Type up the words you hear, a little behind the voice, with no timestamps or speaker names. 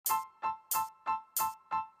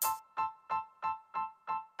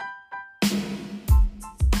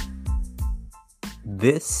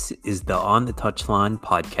This is the On the Touchline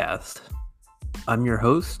podcast. I'm your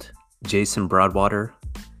host, Jason Broadwater.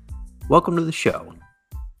 Welcome to the show.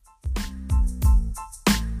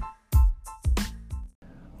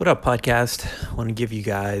 What up, podcast? I want to give you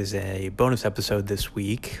guys a bonus episode this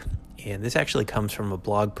week, and this actually comes from a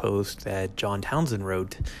blog post that John Townsend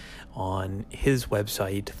wrote on his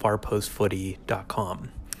website, farpostfooty.com.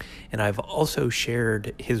 And I've also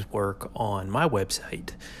shared his work on my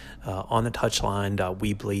website,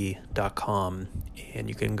 onthetouchline.weebly.com, and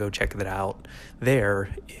you can go check that out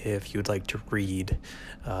there if you would like to read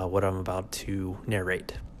what I'm about to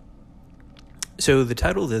narrate. So the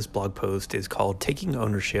title of this blog post is called Taking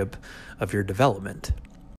Ownership of Your Development.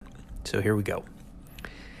 So here we go.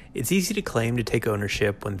 It's easy to claim to take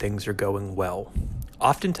ownership when things are going well.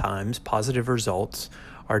 Oftentimes, positive results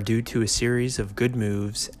are due to a series of good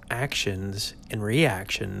moves, actions, and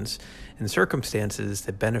reactions and circumstances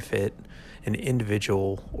that benefit an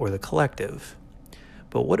individual or the collective.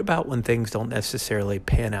 But what about when things don't necessarily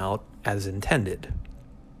pan out as intended?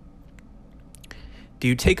 Do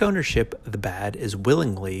you take ownership of the bad as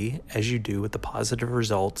willingly as you do with the positive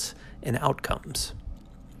results and outcomes?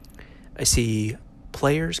 I see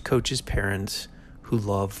players, coaches, parents who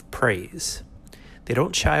love praise. They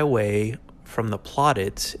don't shy away from the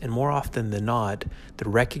plaudits, and more often than not, the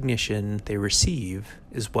recognition they receive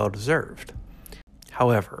is well-deserved.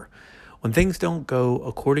 However, when things don't go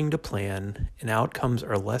according to plan and outcomes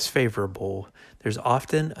are less favorable, there's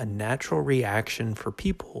often a natural reaction for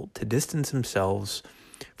people to distance themselves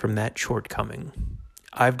from that shortcoming.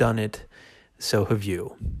 I've done it, so have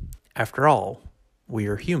you. After all, we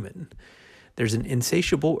are human. There's an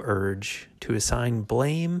insatiable urge to assign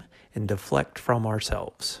blame and deflect from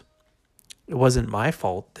ourselves. It wasn't my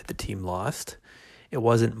fault that the team lost. It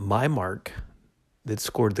wasn't my mark that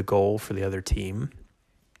scored the goal for the other team.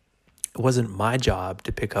 It wasn't my job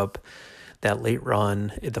to pick up that late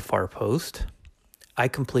run at the far post. I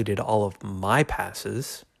completed all of my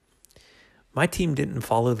passes. My team didn't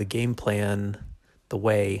follow the game plan the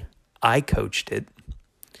way I coached it.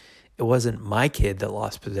 It wasn't my kid that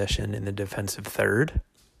lost possession in the defensive third.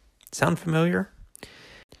 Sound familiar?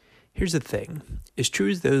 Here's the thing. As true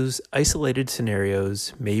as those isolated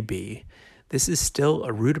scenarios may be, this is still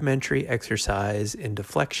a rudimentary exercise in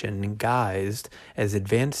deflection guised as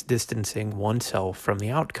advanced distancing oneself from the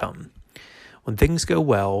outcome. When things go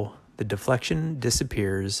well, the deflection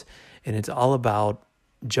disappears, and it's all about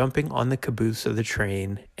jumping on the caboose of the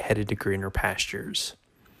train headed to greener pastures.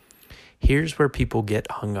 Here's where people get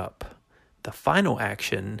hung up. The final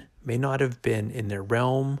action may not have been in their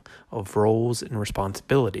realm of roles and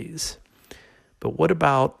responsibilities. But what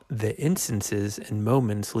about the instances and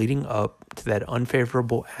moments leading up to that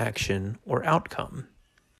unfavorable action or outcome?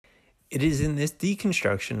 It is in this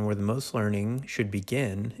deconstruction where the most learning should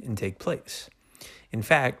begin and take place. In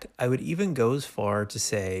fact, I would even go as far to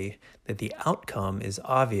say that the outcome is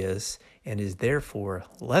obvious and is therefore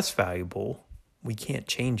less valuable. We can't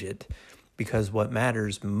change it because what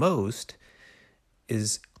matters most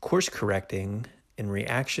is course correcting in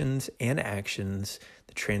reactions and actions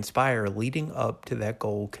that transpire leading up to that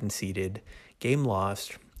goal conceded, game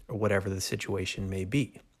lost, or whatever the situation may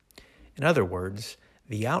be. In other words,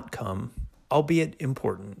 the outcome, albeit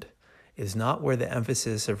important, is not where the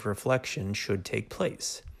emphasis of reflection should take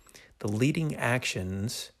place. The leading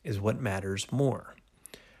actions is what matters more.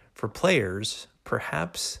 For players,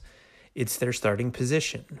 perhaps it's their starting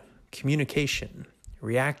position, communication,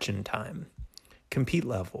 reaction time, compete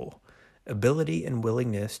level, ability and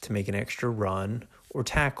willingness to make an extra run or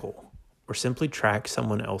tackle, or simply track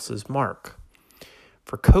someone else's mark.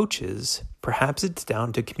 For coaches, perhaps it's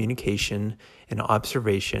down to communication and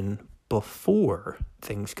observation before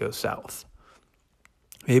things go south.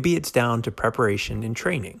 Maybe it's down to preparation and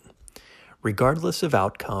training. Regardless of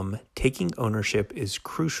outcome, taking ownership is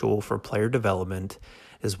crucial for player development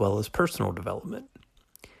as well as personal development.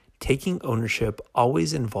 Taking ownership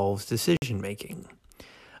always involves decision-making.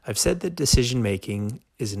 I've said that decision-making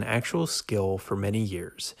is an actual skill for many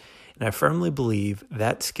years, and I firmly believe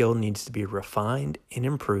that skill needs to be refined and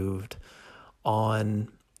improved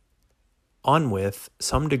on with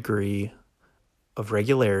some degree of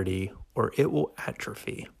regularity, or it will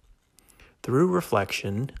atrophy. Through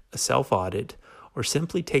reflection, a self-audit, or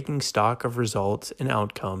simply taking stock of results and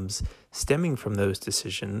outcomes stemming from those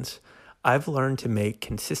decisions, I've learned to make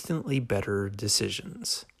consistently better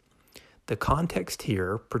decisions. The context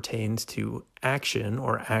here pertains to action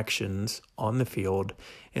or actions on the field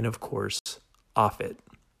and, of course, off it.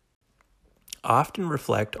 I often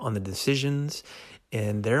reflect on the decisions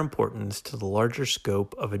and their importance to the larger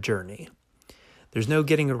scope of a journey. There's no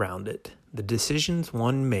getting around it. The decisions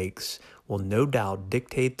one makes will no doubt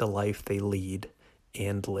dictate the life they lead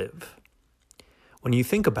and live. When you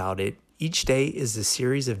think about it, each day is a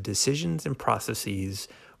series of decisions and processes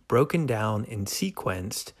broken down and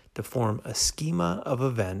sequenced to form a schema of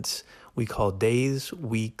events we call days,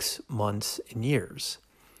 weeks, months, and years.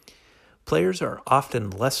 Players are often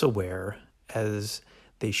less aware, as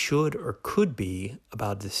they should or could be,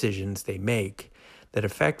 about decisions they make that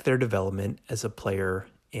affect their development as a player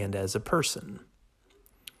and as a person.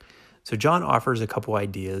 So John offers a couple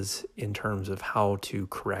ideas in terms of how to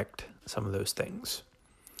correct some of those things.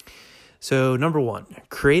 So number one,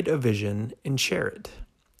 create a vision and share it.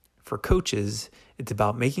 For coaches, it's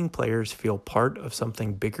about making players feel part of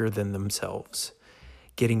something bigger than themselves.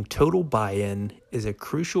 Getting total buy-in is a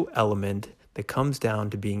crucial element that comes down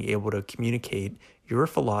to being able to communicate your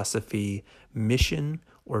philosophy, mission,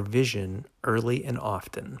 or vision early and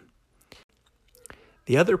often.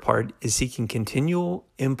 The other part is seeking continual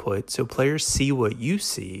input so players see what you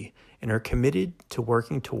see and are committed to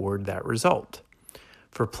working toward that result.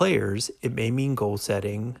 For players, it may mean goal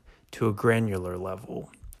setting to a granular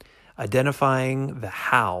level. Identifying the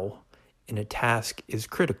how in a task is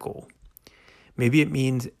critical. Maybe it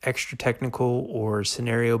means extra technical or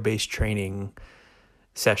scenario-based training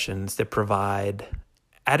sessions that provide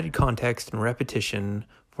added context and repetition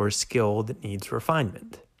for a skill that needs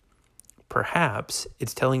refinement. Perhaps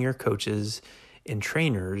it's telling your coaches and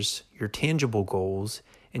trainers your tangible goals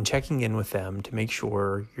and checking in with them to make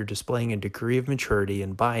sure you're displaying a degree of maturity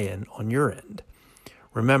and buy-in on your end.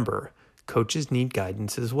 Remember, coaches need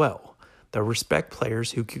guidance as well. They'll respect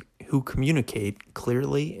players who communicate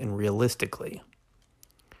clearly and realistically.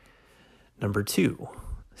 Number two,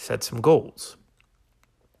 set some goals.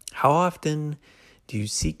 How often do you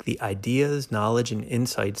seek the ideas, knowledge, and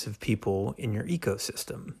insights of people in your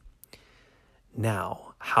ecosystem?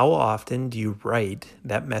 Now, how often do you write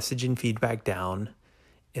that message and feedback down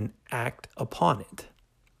and act upon it?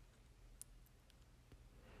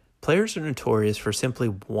 Players are notorious for simply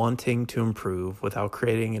wanting to improve without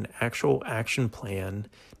creating an actual action plan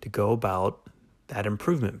to go about that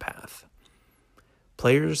improvement path.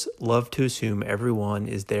 Players love to assume everyone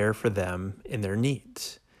is there for them and their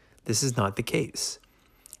needs. This is not the case.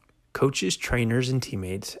 Coaches, trainers, and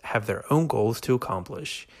teammates have their own goals to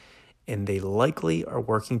accomplish, and they likely are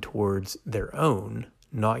working towards their own,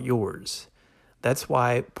 not yours. That's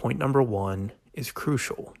why point number one is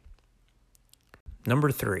crucial.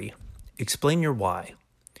 Number three, explain your why.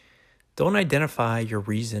 Don't identify your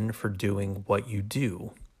reason for doing what you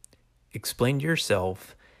do. Explain to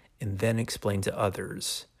yourself and then explain to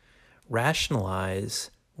others.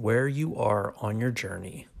 Rationalize where you are on your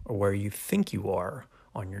journey or where you think you are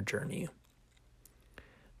on your journey.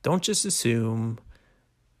 Don't just assume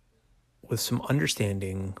with some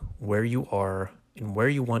understanding where you are and where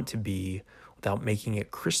you want to be without making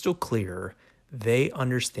it crystal clear they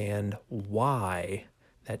understand why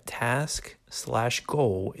that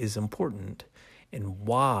task/goal is important and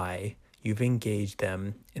why you've engaged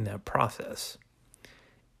them in that process.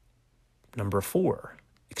 Number four,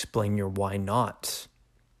 explain your why nots.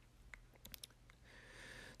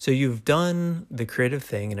 So you've done the creative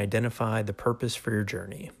thing and identified the purpose for your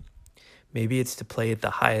journey. Maybe it's to play at the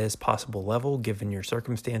highest possible level given your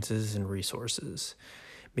circumstances and resources.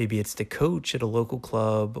 Maybe it's to coach at a local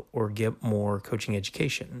club or get more coaching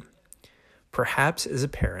education. Perhaps as a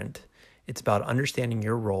parent, it's about understanding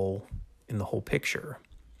your role in the whole picture.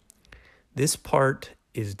 This part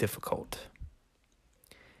is difficult.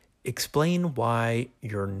 Explain why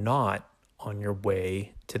you're not on your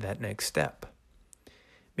way to that next step.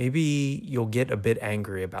 Maybe you'll get a bit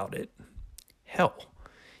angry about it. Hell,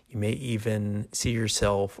 you may even see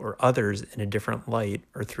yourself or others in a different light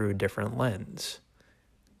or through a different lens.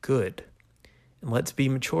 Good. And let's be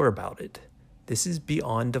mature about it. This is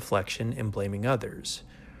beyond deflection and blaming others.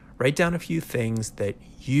 Write down a few things that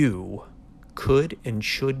you could and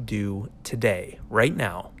should do today, right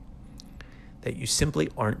now, that you simply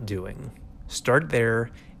aren't doing. Start there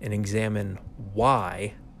and examine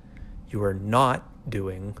why you are not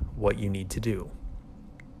doing what you need to do.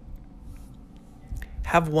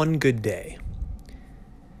 Have one good day.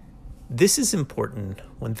 This is important.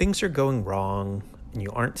 When things are going wrong and you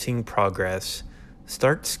aren't seeing progress,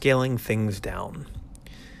 start scaling things down.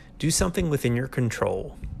 Do something within your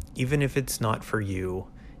control, even if it's not for you,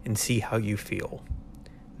 and see how you feel.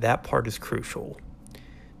 That part is crucial.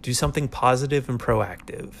 Do something positive and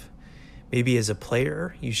proactive. Maybe as a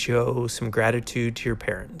player, you show some gratitude to your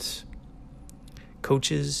parents,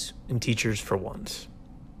 coaches, and teachers for once,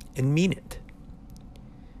 and mean it.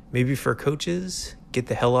 Maybe for coaches, get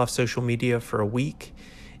the hell off social media for a week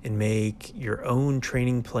and make your own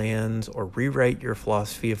training plans or rewrite your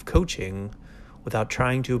philosophy of coaching without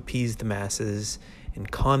trying to appease the masses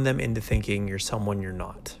and con them into thinking you're someone you're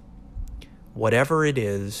not. Whatever it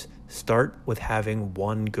is, start with having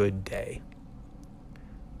one good day.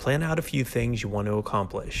 Plan out a few things you want to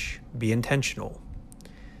accomplish. Be intentional.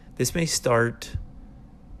 This may start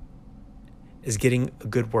as getting a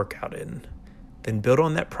good workout in. Then build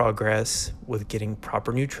on that progress with getting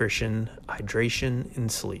proper nutrition, hydration,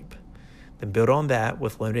 and sleep. Then build on that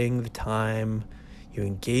with limiting the time you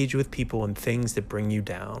engage with people and things that bring you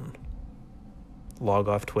down. Log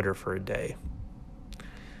off Twitter for a day.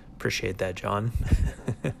 Appreciate that, John.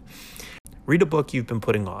 Read a book you've been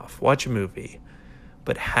putting off. Watch a movie.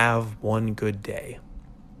 But have one good day.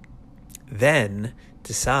 Then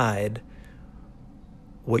decide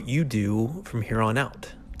what you do from here on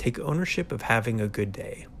out. Take ownership of having a good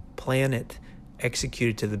day. Plan it.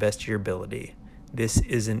 Execute it to the best of your ability. This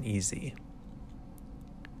isn't easy.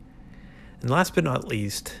 And last but not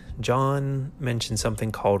least, John mentioned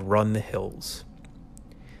something called Run the Hills.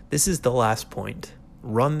 This is the last point.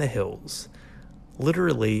 Run the hills.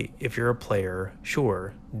 Literally, if you're a player,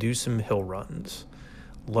 sure, do some hill runs.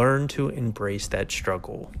 Learn to embrace that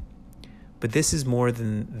struggle. But this is more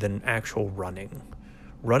than actual running.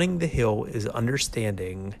 Running the hill is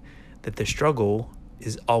understanding that the struggle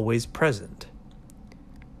is always present.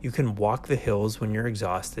 You can walk the hills when you're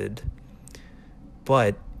exhausted,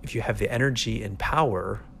 but if you have the energy and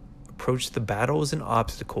power, approach the battles and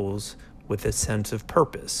obstacles with a sense of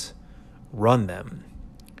purpose. Run them.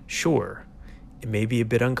 Sure, it may be a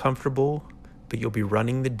bit uncomfortable, but you'll be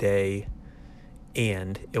running the day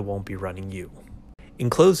and it won't be running you. In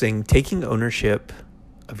closing, taking ownership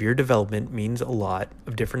of your development means a lot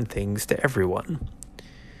of different things to everyone.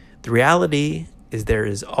 The reality is there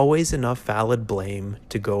is always enough valid blame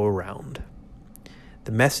to go around.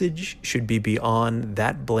 The message should be beyond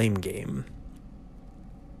that blame game.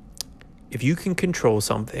 If you can control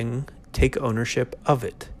something, take ownership of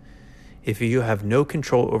it. If you have no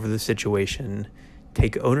control over the situation,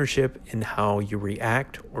 take ownership in how you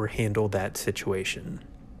react or handle that situation.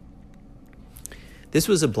 This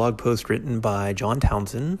was a blog post written by John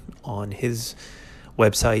Townsend on his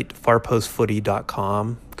website,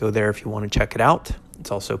 farpostfooty.com. Go there if you want to check it out. It's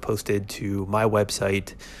also posted to my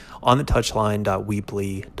website,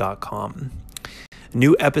 onthetouchline.weebly.com. A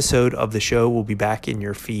new episode of the show will be back in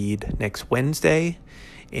your feed next Wednesday.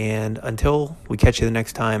 And until we catch you the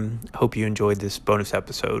next time, I hope you enjoyed this bonus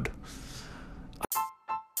episode.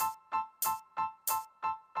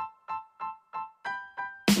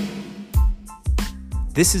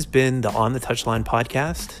 This has been the On the Touchline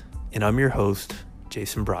podcast, and I'm your host,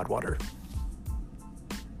 Jason Broadwater.